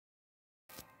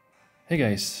Hey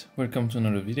guys, welcome to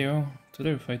another video.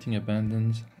 Today we're fighting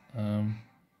Abandoned.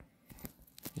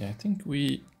 Yeah, I think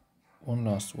we won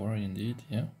last war indeed,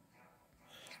 yeah.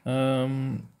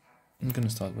 I'm gonna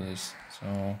start with this.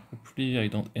 So hopefully I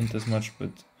don't int as much,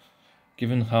 but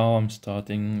given how I'm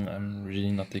starting, I'm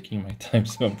really not taking my time,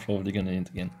 so I'm probably gonna int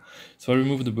again. So I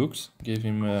removed the books, gave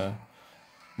him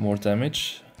more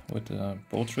damage with the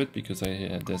portrait because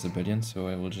there's a billion, so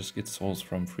I will just get souls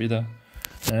from Frida.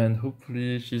 And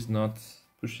hopefully she's not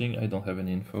pushing. I don't have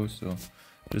any info, so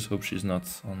just hope she's not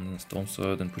on Storm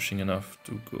Sword and pushing enough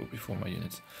to go before my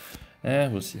units.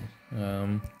 We'll see.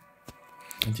 And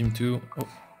team 2, oh,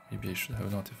 maybe I should have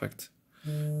an artifact.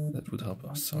 That would help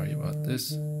us. Sorry about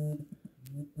this.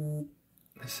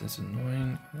 This is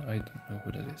annoying. I don't know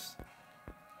who that is.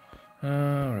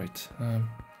 Alright.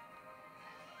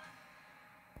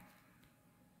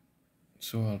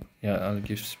 So I'll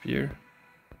give Spear.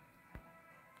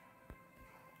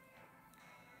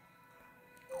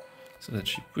 So that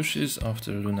she pushes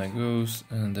after Luna goes,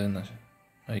 and then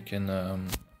I can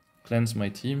cleanse my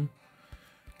team,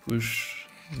 push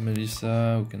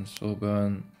Melissa, who can slow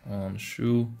burn on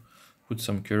Shu, put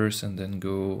some curse, and then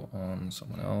go on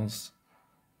someone else.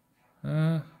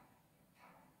 The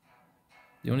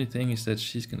only thing is that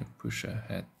she's gonna push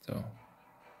ahead, though.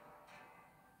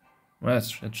 Well,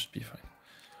 that should be fine.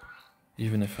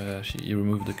 Even if she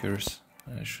removed the curse,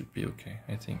 I should be okay,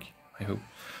 I think. I hope.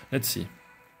 Let's see.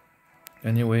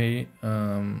 Anyway,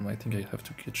 I think I have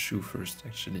to get Shu first,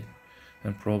 actually,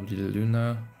 and probably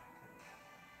Luna.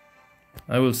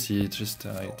 I will see, just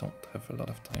I don't have a lot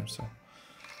of time, so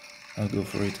I'll go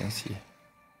for it and see.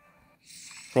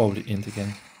 Probably int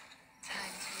again.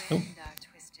 Oh,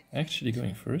 actually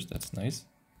going first, that's nice.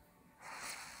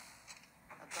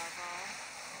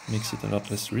 Makes it a lot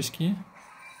less risky.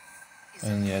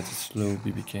 And yeah, it's a slow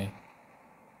BBK.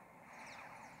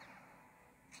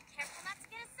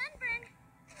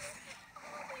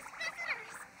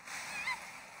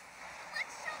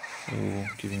 So,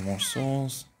 giving more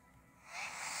souls.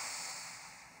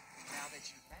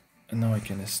 And now I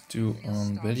can S2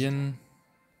 on Bellion.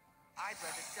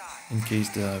 In case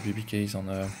the BBK is on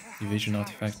the evasion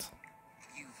artifact.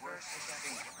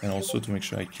 And also to make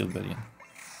sure I kill Bellion.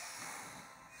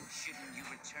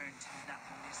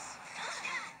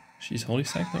 She's Holy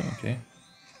Sack though? Okay.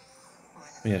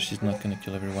 But yeah, she's not gonna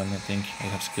kill everyone, I think. I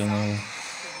have skill now.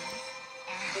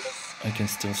 I can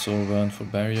still soul burn for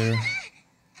barrier.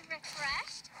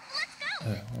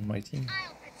 On my team.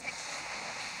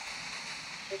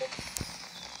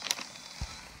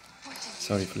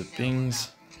 Sorry for the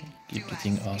pings. Keep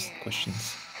getting asked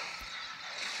questions.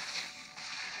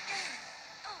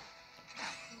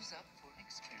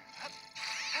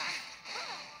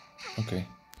 Okay.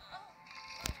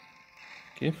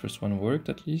 Okay, first one worked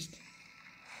at least.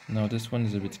 Now this one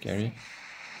is a bit scary.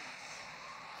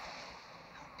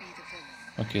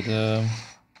 Okay, the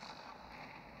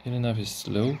Ilinav is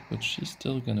slow, but she's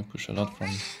still gonna push a lot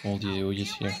from all the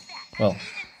AoEs here. Well,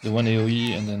 the one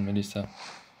AoE and then Melissa.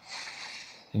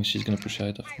 I think she's gonna push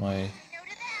out of my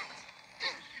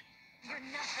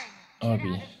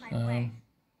RB.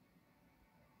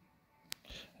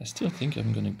 I still think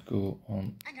I'm gonna go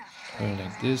on her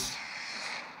like this.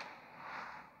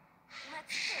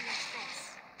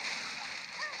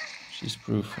 She's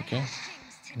proof, okay?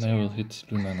 And I will hit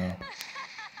Luna now.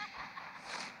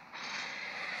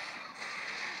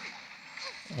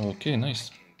 Okay,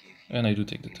 nice. And I do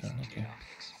take the turn, okay.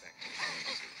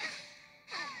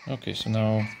 Okay, so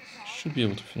now should be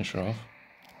able to finish her off.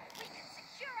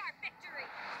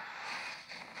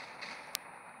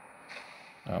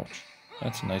 Ouch.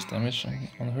 That's a nice damage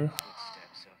on her.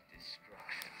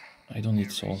 I don't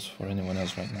need souls for anyone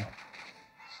else right now.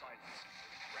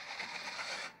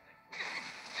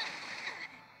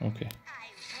 Okay.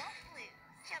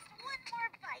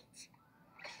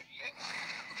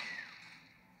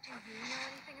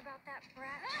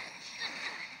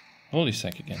 Holy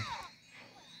Sack again.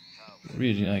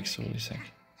 Really likes Holy Sack.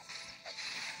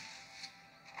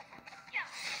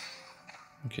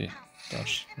 Okay,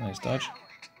 dodge. Nice dodge.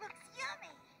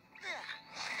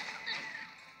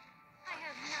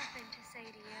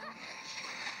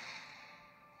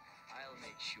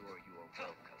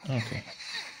 Okay,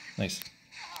 nice.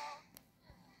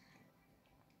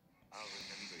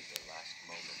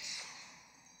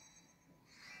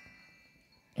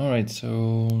 Alright,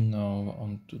 so now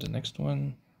on to the next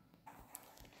one.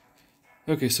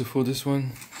 Okay, so for this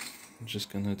one, I'm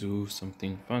just gonna do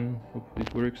something fun. Hopefully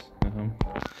it works.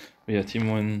 But yeah, team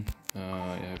 1, I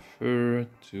have her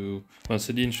to... Well,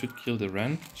 Celine should kill the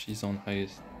Ran. She's on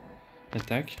highest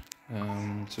attack.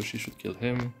 So she should kill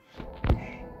him.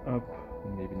 up.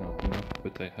 Maybe not enough,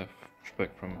 but I have pushback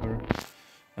from her.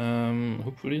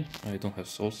 Hopefully, I don't have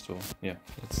souls, so yeah,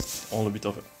 it's all a bit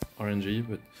of RNG,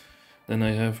 but then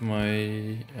I have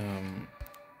my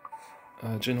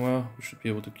Genoa, who should be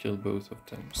able to kill both of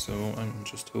them, so I'm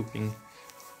just hoping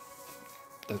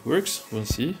that works. We'll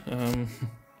see.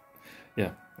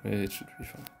 Yeah, it should be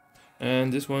fun.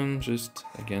 And this one, just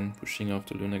again pushing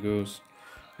after Luna goes,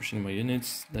 pushing my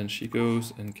units, then she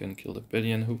goes and can kill the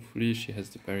Belian. Hopefully she has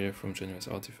the barrier from Genoa's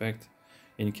artifact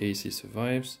in case he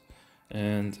survives.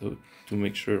 And to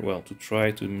make sure, well, to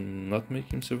try to not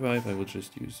make him survive, I will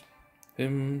just use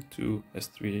him to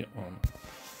S3 on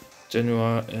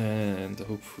Genoa and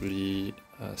hopefully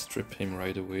strip him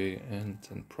right away and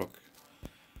then proc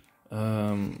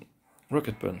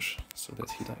Rocket Punch so that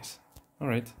he dies.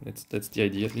 Alright, that's the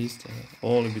idea at least.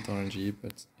 All a bit RNG,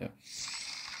 but yeah.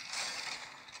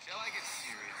 Shall I get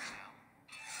serious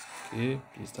now? Okay,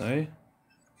 please die.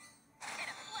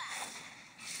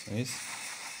 Nice.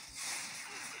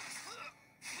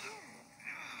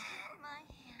 My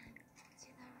hand to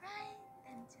the right,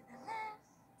 then to the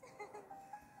left.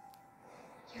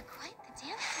 You're quite the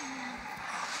dancer now.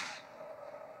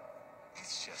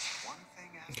 It's just one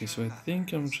thing after Okay, so I another.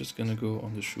 think I'm just gonna go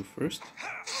on the shoe first.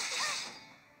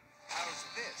 How's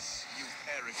this, you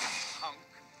arrogant punk?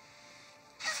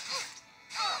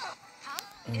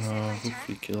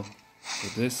 Hopefully kill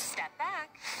with this. Step back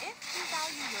if you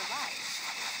value your life.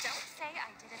 Don't say I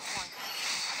didn't warn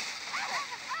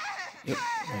you. Yep,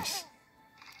 nice.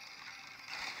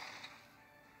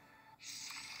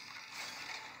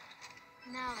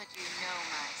 Now that you know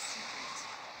my secret,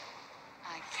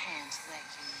 I can't let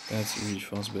you. That's a really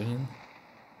fast Belian.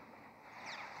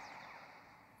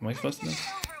 Am I fast enough?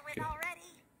 Over with Okay.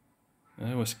 already.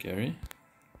 That was scary.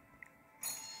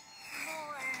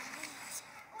 More meat,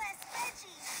 less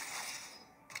veggies.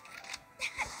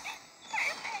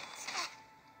 Perfect.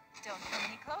 Don't come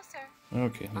any closer.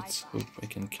 Okay, let's hope I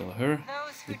can kill her.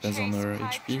 Those who Depends on chase her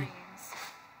pipe HP. dreams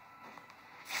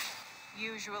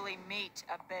usually meet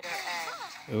a bitter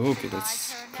end. Okay,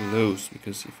 that's close,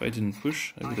 because if I didn't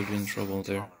push, I would have been in trouble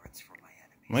there. Tolerance for my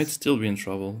enemies. Might still be in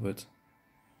trouble, but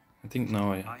I think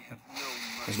now I have no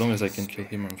as long as I mercy can kill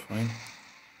him, I'm fine.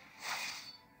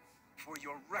 for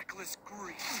your reckless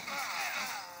greed.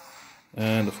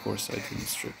 And of course I didn't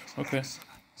strip. Okay, Excellent.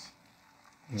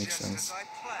 makes Just sense. as I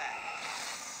planned.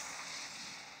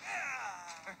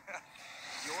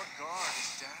 Your guard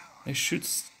is down. I should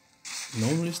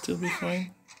normally still be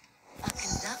fine. A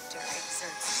conductor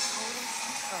exerts total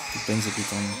control. Depends a bit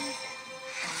on...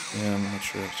 Yeah, I'm not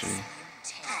sure actually.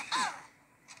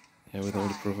 Yeah, with all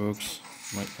the provokes,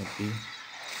 might not be.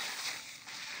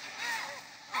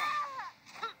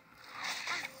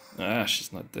 Ah,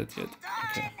 she's not dead yet.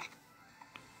 Okay.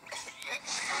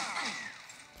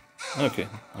 Okay,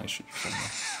 I should be fine now.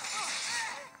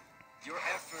 Your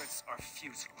efforts are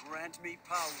futile. Grant me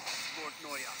power, Lord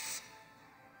Noyas.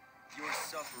 Your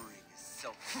suffering is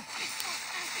self-defeat.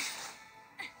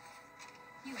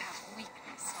 You have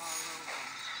weakness all over.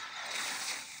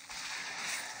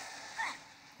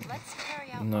 Let's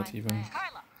carry out Not my even plan.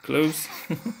 Carla, close.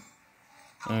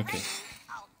 Okay,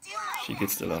 I'll do my she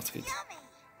gets the last hit.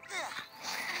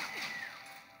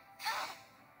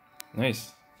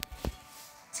 Nice.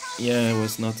 Yeah, it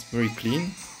was not very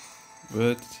clean,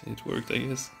 but it worked, I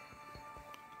guess.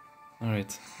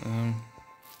 Alright, well,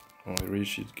 I really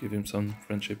should give him some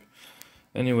friendship.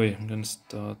 Anyway, I'm gonna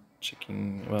start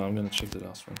checking, well, I'm gonna check the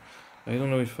last one. I don't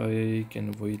know if I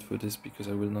can wait for this because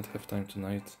I will not have time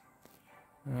tonight.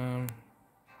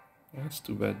 That's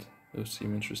too bad. Those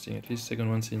seem interesting, at least the second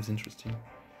one seems interesting.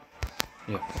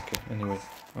 Yeah, okay, anyway,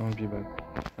 I'll be back.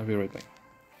 I'll be right back.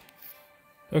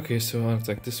 Okay, so I'll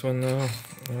attack this one now.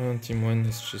 Team 1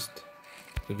 is just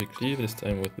a bit clear, this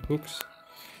time with the books,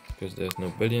 because there's no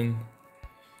Belian.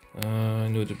 I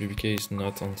know the BBK is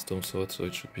not on Stone Sword, so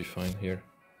it should be fine here.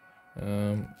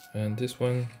 And this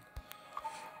one,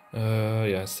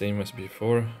 yeah, same as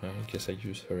before. I guess I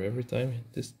use her every time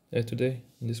this today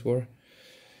in this war.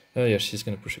 Yeah, she's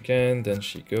gonna push again, then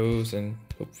she goes and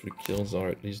hopefully kills, or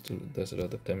at least does a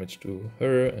lot of damage to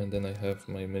her, and then I have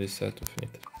my Melissa to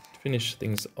finish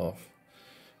things off.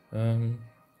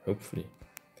 Hopefully.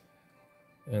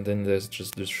 And then there's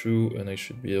just the shrew, and I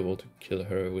should be able to kill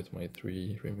her with my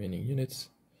 3 remaining units.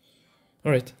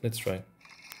 Alright, let's try.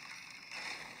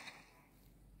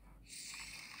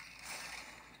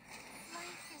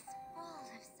 Life is full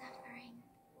of suffering.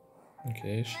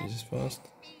 Okay, she's fast.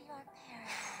 Be your parent.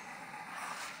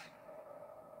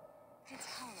 It's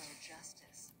hollow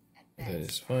justice at That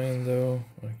best. is fine though.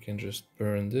 I can just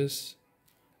burn this.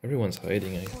 Everyone's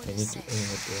hiding. I need to aim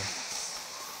at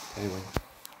Tywin.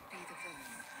 Be the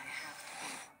villain I have to be.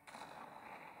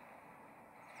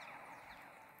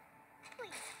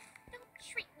 Please, don't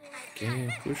treat me like Okay,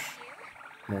 that. push.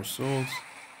 You. More souls. The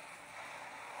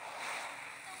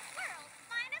world's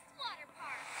finest water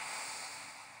park.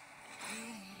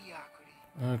 New mediocrity.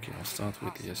 Okay, I'll start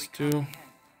with the Possibly S2 comprehend.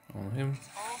 on him. It's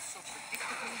also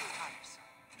predictably tiresome.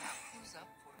 Now who's up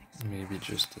for next? Maybe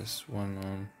just S1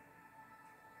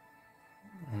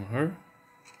 on her.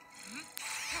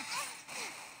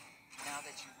 Now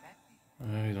that you've met me,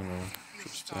 I don't know.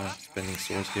 Just spending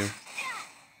souls here.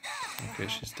 Okay,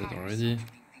 she's dead already.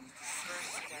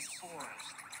 first step forward.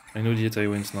 I know the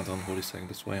Tywin's not on Holy Sack,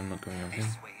 that's why I'm not going on him.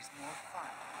 This way's more fun.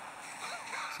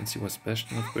 Since he was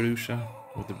Bastion of Perusha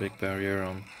with the big barrier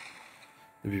on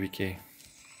the BBK.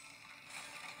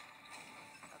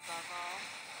 Above all,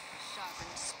 a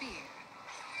sharpened spear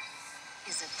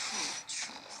is a cruel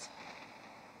truth.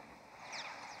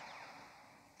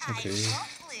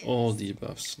 Okay, all the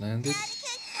buffs landed.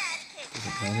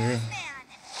 Doesn't matter.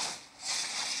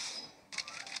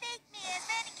 Bake me as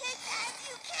many cakes as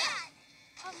you can.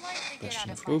 Unlikely get out Bastion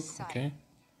of of my Hope, sight. okay.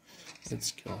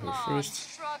 Let's kill Come her on, first.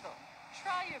 struggle.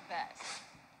 Try your best.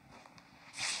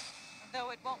 Though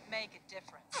it won't make a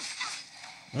difference.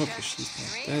 Okay, Just she's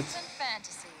not dead. dreams and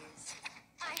fantasies.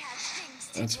 I have things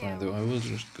to That's do. fine though, I will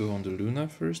just go on the Luna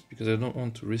first, because I don't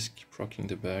want to risk proccing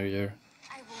the barrier.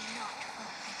 I will not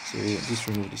cry. So this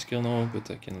remove the skill now, but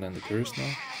I can land the curse now.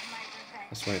 Have my revenge.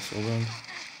 That's why I soulbound.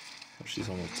 Oh, she's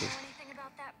almost Do you dead. know anything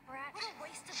about that brat? What a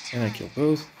waste of time. And I kill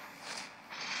both.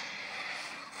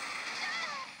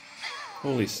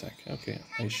 Holy sack, okay,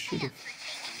 I should have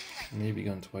maybe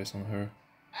gone twice on her.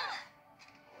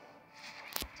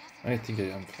 I think I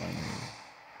am fine anyway.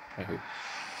 I hope.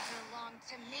 Belong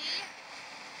to me.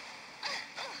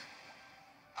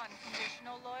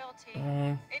 Unconditional loyalty.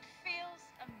 It feels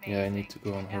amazing. Yeah, I need to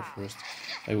go on her first.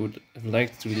 I would have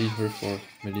liked to leave her for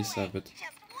Melissa, but Just one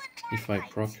more if I fight.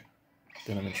 proc,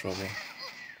 then I'm in trouble.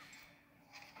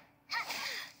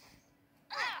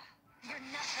 You're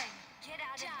nothing. Get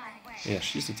out of my way. Yeah,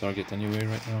 she's the target anyway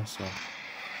right now, so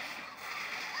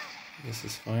this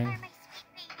is fine. Are my sweet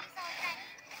babies already?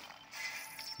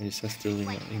 Melissa's still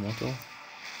immortal.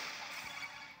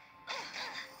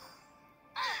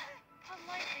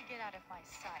 Unlikely get out of my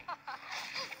sight.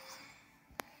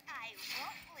 I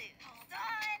won't lose. Hold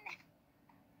on.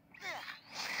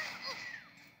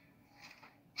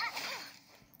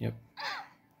 Yep,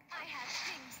 I have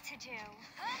things to do.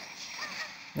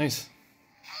 nice.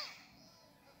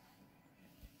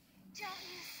 Don't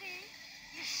you see?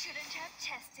 You shouldn't have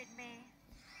tested me.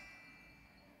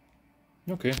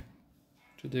 Okay,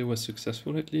 today was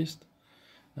successful at least.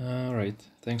 Alright,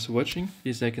 thanks for watching.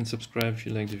 Please like and subscribe if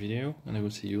you liked the video, and I will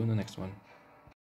see you in the next one.